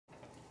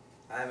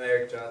I'm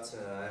Eric Johnson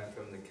and I'm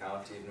from the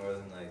County of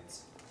Northern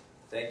Lights.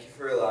 Thank you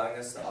for allowing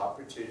us the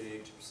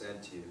opportunity to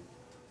present to you.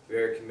 We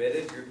are a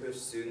committed group of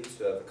students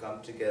who have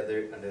come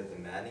together under the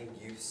Manning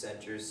Youth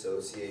Center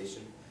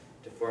Association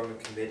to form a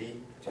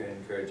committee to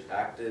encourage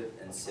active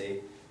and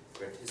safe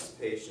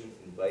participation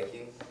in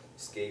biking,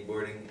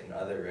 skateboarding, and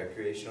other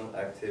recreational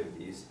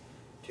activities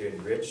to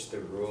enrich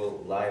the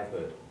rural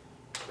livelihood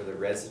for the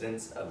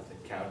residents of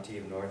the County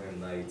of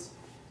Northern Lights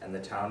and the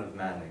town of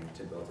Manning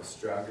to build a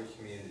stronger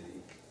community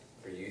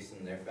for youth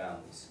and their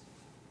families.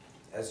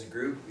 As a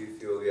group, we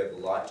feel we have a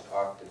lot to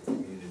offer the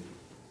community.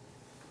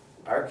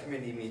 Our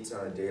committee meets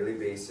on a daily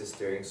basis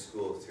during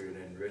school through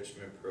an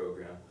enrichment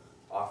program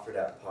offered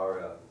at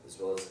Power Up, as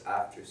well as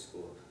after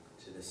school,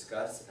 to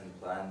discuss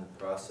and plan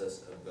the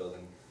process of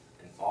building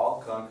an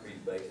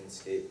all-concrete bike and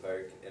skate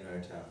park in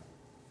our town.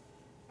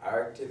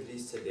 Our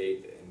activities to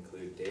date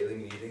include daily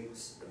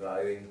meetings,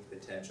 evaluating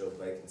potential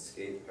bike and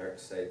skate park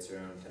sites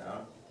around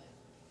town,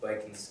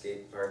 bike and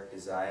skate park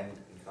design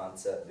and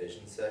concept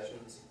vision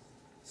sessions,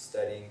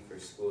 studying for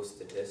school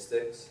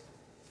statistics,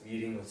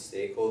 meeting with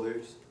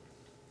stakeholders,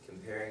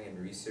 comparing and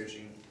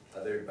researching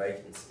other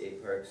bike and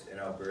skate parks in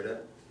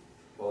Alberta,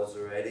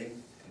 proposal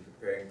writing, and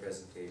preparing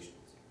presentations.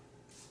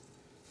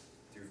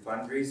 Through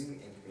fundraising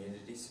and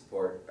community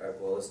support, our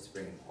goal is to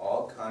bring an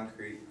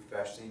all-concrete,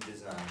 professionally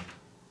designed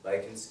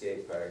bike and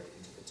skate park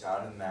into the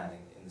town of Manning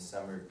in the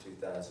summer of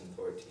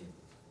 2014.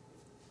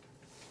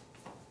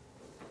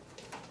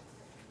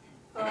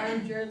 Hi,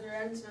 I'm Jared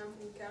Lorenz and I'm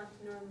from the County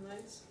of Northern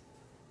Lights.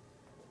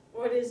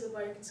 What is a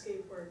bike and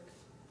skate park?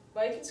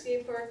 Bike and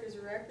skate park is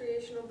a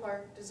recreational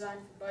park designed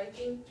for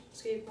biking,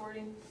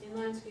 skateboarding,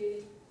 inline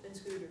skating, and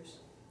scooters.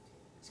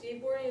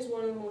 Skateboarding is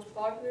one of the most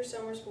popular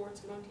summer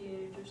sports among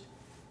teenagers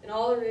and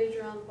all the rage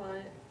around the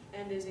planet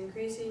and is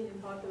increasing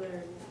in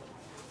popularity.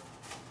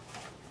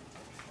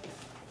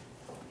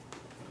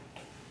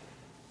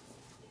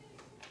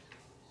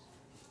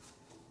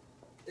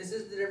 This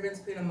is the difference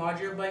between a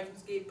modular bike and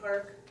skate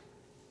park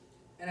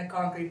and a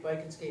concrete bike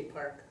and skate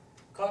park.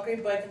 A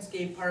concrete bike and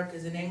skate park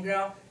is an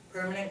in-ground,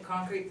 permanent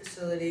concrete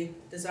facility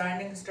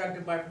designed and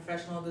constructed by a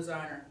professional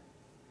designer.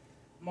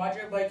 A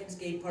modular bike and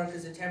skate park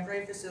is a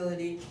temporary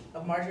facility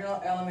of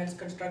marginal elements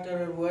constructed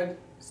out of wood,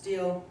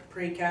 steel,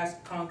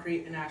 precast,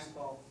 concrete, and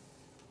asphalt.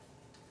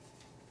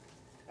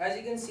 As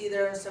you can see,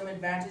 there are some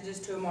advantages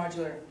to a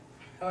modular.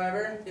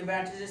 However, the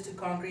advantages to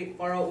concrete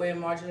far outweigh a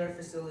modular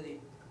facility.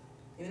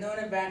 Even though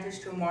an advantage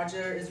to a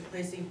modular is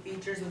replacing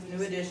features with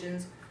new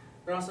additions,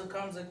 there also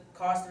comes a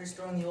cost of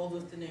restoring the old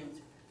with the new.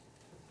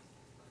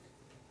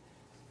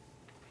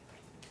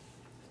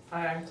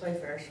 Hi, I'm Clay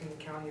Ferris from the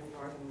County of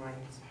Northern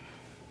Lights.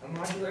 A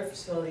modular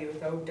facility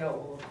without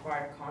doubt will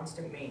require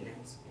constant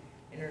maintenance.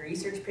 In a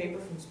research paper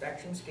from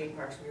Spectrum Skate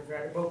Parks, we have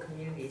read about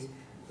communities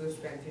who have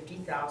spent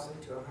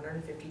 $50,000 to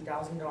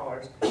 $150,000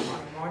 on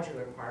a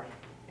modular park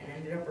and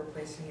ended up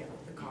replacing it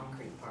with a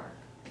concrete park.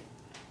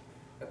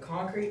 A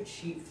concrete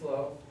sheet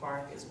flow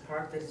park is a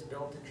park that is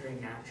built to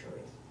drain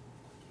naturally.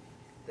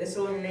 This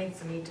eliminates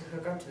the need to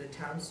hook up to the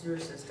town sewer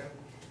system,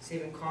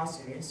 saving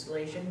costs in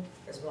installation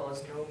as well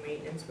as no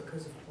maintenance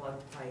because of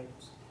plugged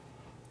pipes.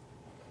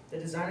 The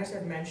designers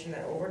have mentioned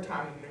that over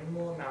time a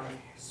minimal amount of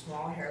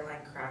small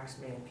hairline cracks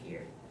may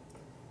appear.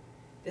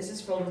 This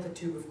is filled with a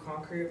tube of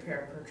concrete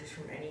repair purchased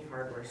from any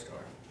hardware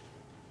store.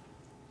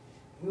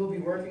 We will be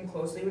working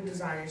closely with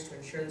designers to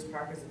ensure this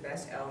park has the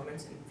best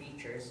elements and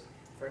features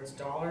for its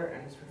dollar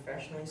and is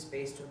professionally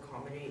spaced to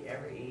accommodate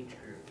every age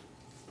group.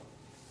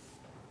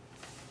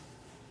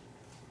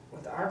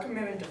 With our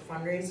commitment to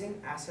fundraising,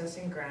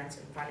 accessing grants,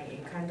 and finding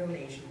in-kind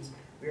donations,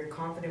 we are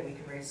confident we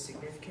can raise a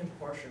significant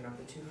portion of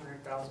the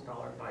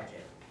 $200,000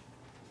 budget.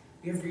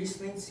 We have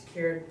recently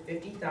secured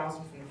 $50,000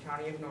 from the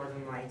County of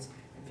Northern Lights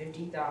and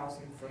 $50,000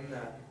 from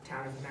the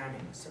town of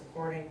Manning,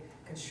 supporting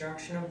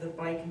construction of the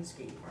bike and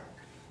skate park.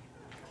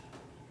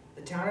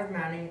 The town of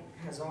Manning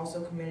has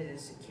also committed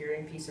to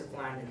securing a piece of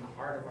land in the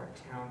heart of our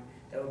town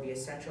that would be a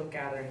central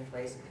gathering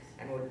place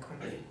and would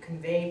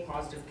convey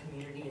positive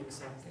community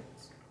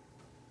acceptance.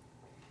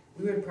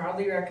 We would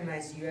proudly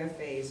recognize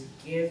UFA's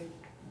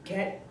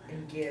Get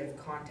and Give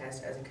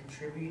contest as a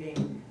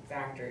contributing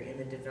factor in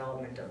the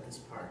development of this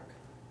park.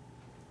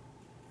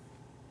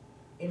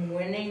 In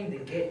winning the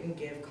Get and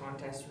Give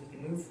contest, we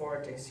can move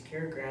forward to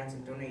secure grants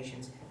and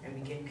donations and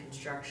begin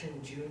construction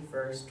June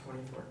 1st,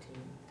 2014.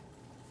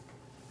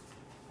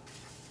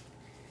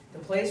 The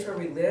place where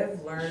we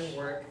live, learn,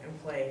 work,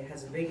 and play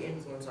has a big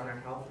influence on our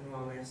health and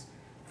wellness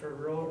for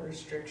rural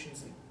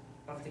restrictions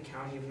of the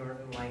County of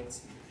Northern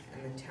Lights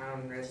and the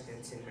town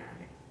residents in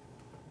Manning.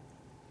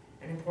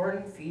 An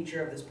important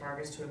feature of this park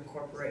is to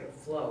incorporate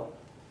flow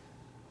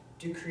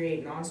to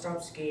create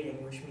non-stop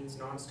skating, which means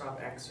non-stop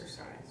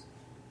exercise.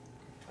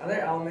 Other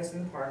elements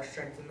in the park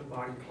strengthen the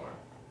body core.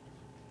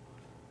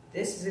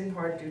 This is in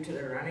part due to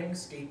the running,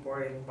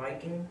 skateboarding,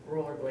 biking,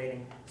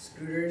 rollerblading,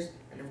 scooters,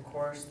 and of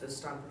course the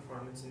stunt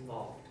performance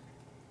involved.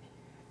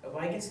 A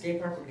bike and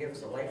skate park would give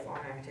us a lifelong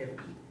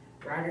activity.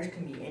 Riders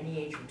can be any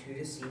age from 2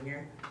 to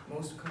senior.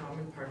 Most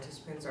common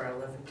participants are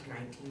 11 to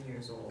 19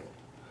 years old.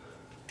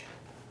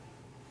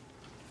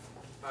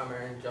 I'm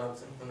Aaron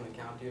Johnson from the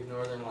County of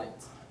Northern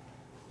Lights.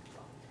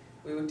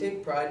 We would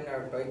take pride in our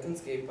bike and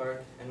skate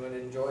park and would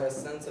enjoy a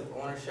sense of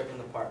ownership in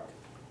the park.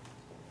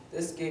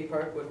 This skate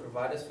park would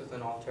provide us with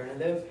an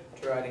alternative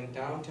to riding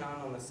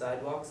downtown on the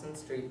sidewalks and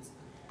streets,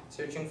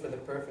 searching for the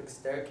perfect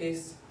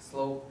staircase,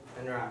 slope,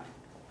 and ramp.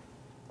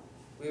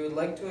 We would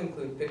like to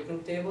include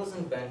picnic tables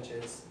and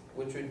benches,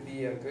 which would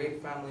be a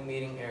great family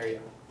meeting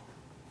area.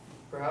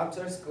 Perhaps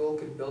our school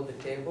could build the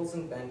tables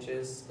and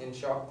benches in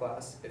shop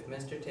class if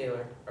Mr.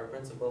 Taylor, our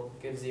principal,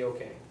 gives the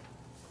okay.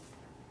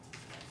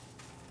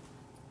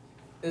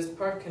 This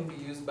park can be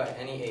used by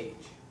any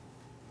age.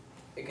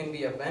 It can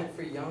be a event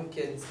for young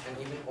kids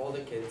and even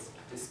older kids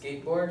to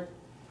skateboard,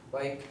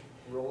 bike,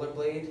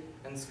 rollerblade,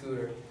 and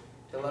scooter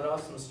to let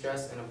off some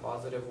stress in a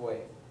positive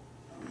way.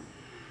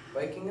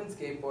 Biking and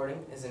skateboarding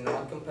is a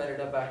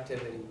non-competitive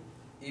activity.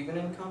 Even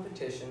in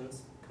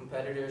competitions,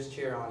 competitors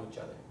cheer on each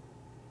other.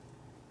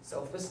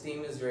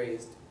 Self-esteem is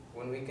raised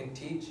when we can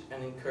teach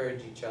and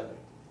encourage each other.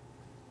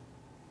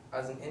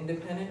 As an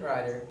independent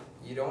rider,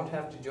 you don't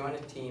have to join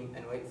a team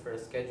and wait for a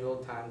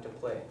scheduled time to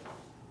play.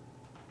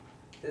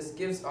 This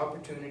gives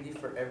opportunity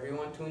for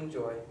everyone to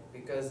enjoy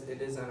because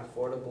it is an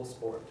affordable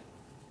sport.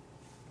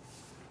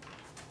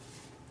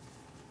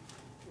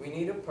 We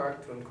need a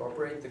park to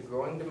incorporate the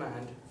growing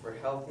demand for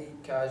healthy,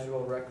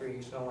 casual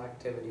recreational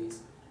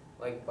activities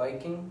like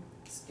biking,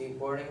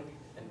 skateboarding,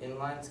 and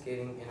inline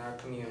skating in our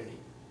community.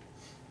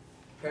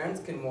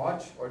 Parents can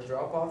watch or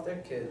drop off their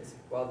kids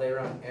while they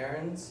run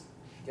errands,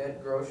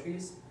 get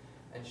groceries,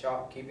 and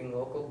shop, keeping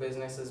local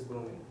businesses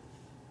booming.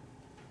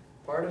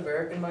 Part of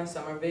Eric and my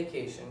summer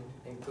vacation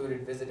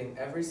included visiting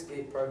every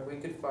skate park we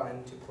could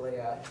find to play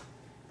at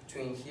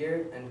between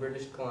here and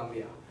British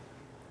Columbia.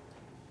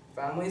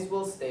 Families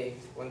will stay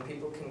when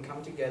people can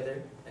come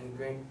together and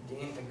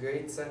gain a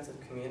great sense of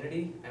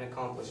community and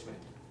accomplishment.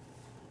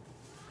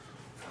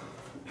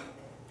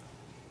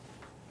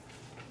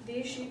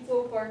 These sheet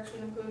flow parks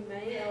would include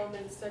many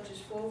elements such as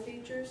flow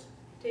features,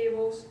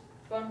 tables,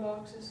 fun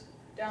boxes,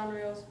 down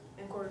rails,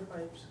 and quarter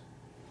pipes.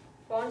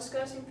 While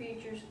discussing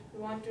features,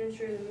 we want to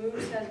ensure the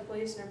Moose has a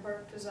place in our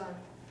park design.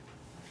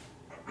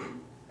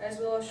 As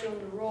well as showing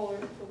the roller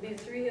will be the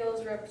three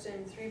hills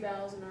representing three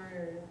battles in our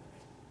area.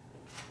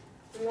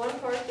 We want a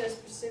park that's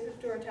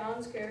specific to our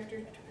town's character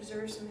to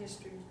preserve some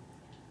history.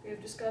 We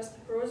have discussed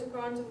the pros and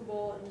cons of a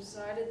bowl and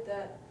decided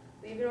that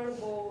leaving on a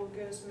bowl will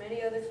give us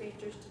many other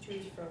features to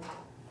choose from.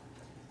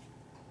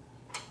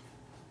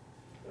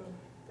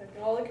 That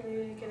all the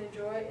community can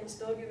enjoy and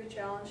still give a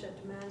challenge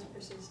that demands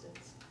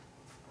persistence.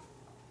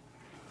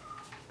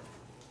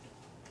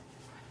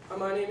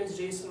 My name is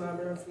Jason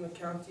Lambert. I'm from the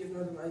County of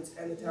Northern Lights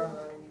and the Town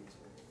Line.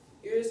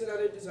 Here is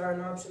another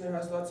design option that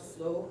has lots of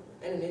flow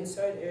and an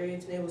inside area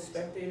to enable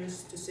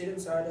spectators to sit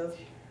inside of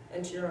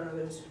and cheer on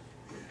others.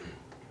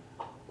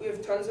 We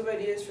have tons of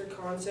ideas for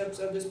concepts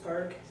of this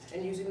park,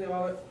 and using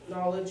the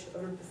knowledge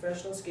of a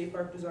professional skate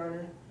park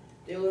designer,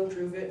 they will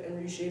improve it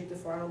and reshape the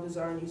final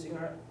design using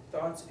our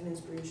thoughts and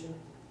inspiration.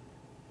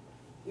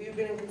 We have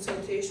been in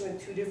consultation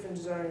with two different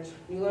designers,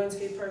 New Line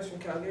Skate Parks from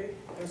Calgary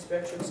and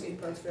Spectrum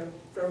Skate Parks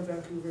from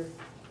Vancouver.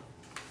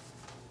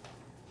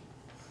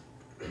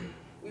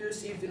 We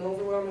received an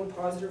overwhelming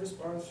positive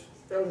response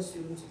from the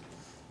students,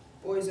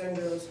 boys and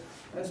girls,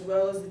 as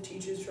well as the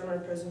teachers from our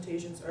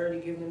presentations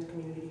already given in the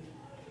community.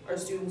 Our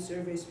student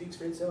survey speaks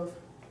for itself.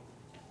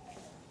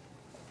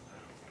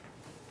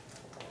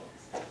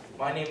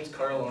 My name is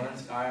Carl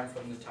Lawrence, and I am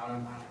from the town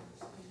of Mount.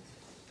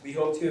 We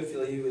hope to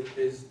affiliate with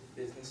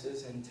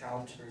businesses in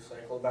town to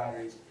recycle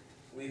batteries.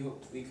 We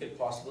hope we could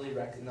possibly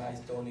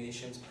recognize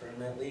donations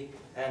permanently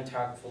and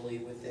tactfully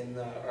within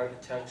the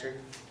architecture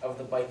of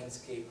the bike and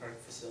skate park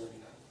facility.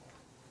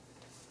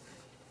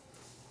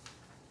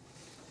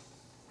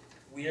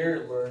 We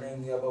are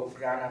learning about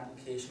grant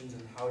applications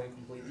and how to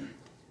complete them.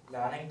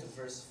 Manning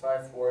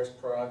Diversified Forest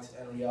Products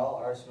and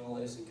Real Arsenal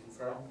is a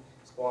confirmed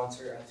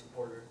sponsor and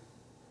supporter.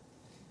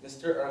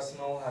 Mr.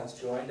 Arsenal has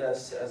joined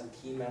us as a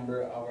key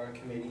member of our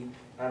committee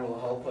and will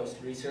help us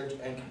research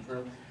and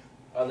confirm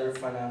other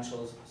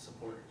financial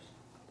supporters.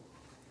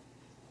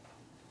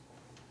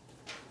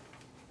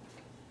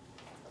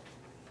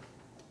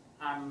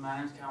 My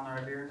name is Cal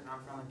Narbier, and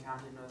I'm from the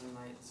County of Northern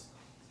Lights.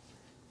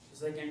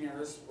 Just like any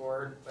other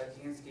sport,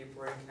 biking and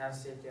skateboarding can have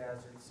safety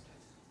hazards.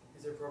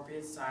 With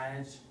appropriate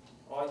signage,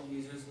 all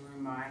users will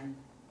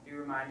be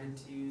reminded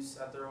to use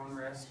at their own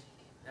risk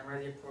and wear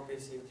the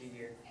appropriate safety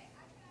gear.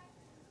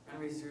 When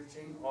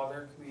researching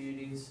other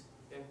communities,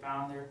 we have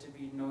found there to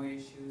be no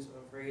issues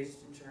of raised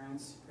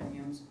insurance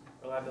premiums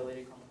or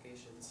liability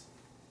complications.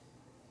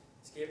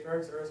 Skate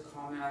parks are as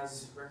common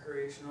as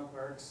recreational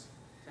parks,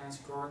 tennis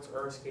courts,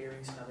 or skate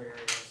rinks in other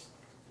areas.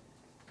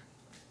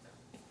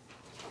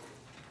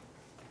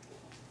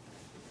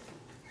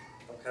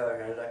 I'm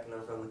Kyler Hennedeck, and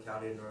I'm from the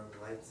County of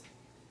Northern Lights.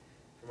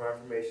 For more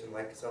information,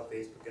 like us on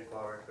Facebook and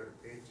follow our Twitter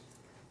page.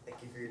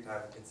 Thank you for your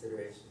time and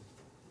consideration.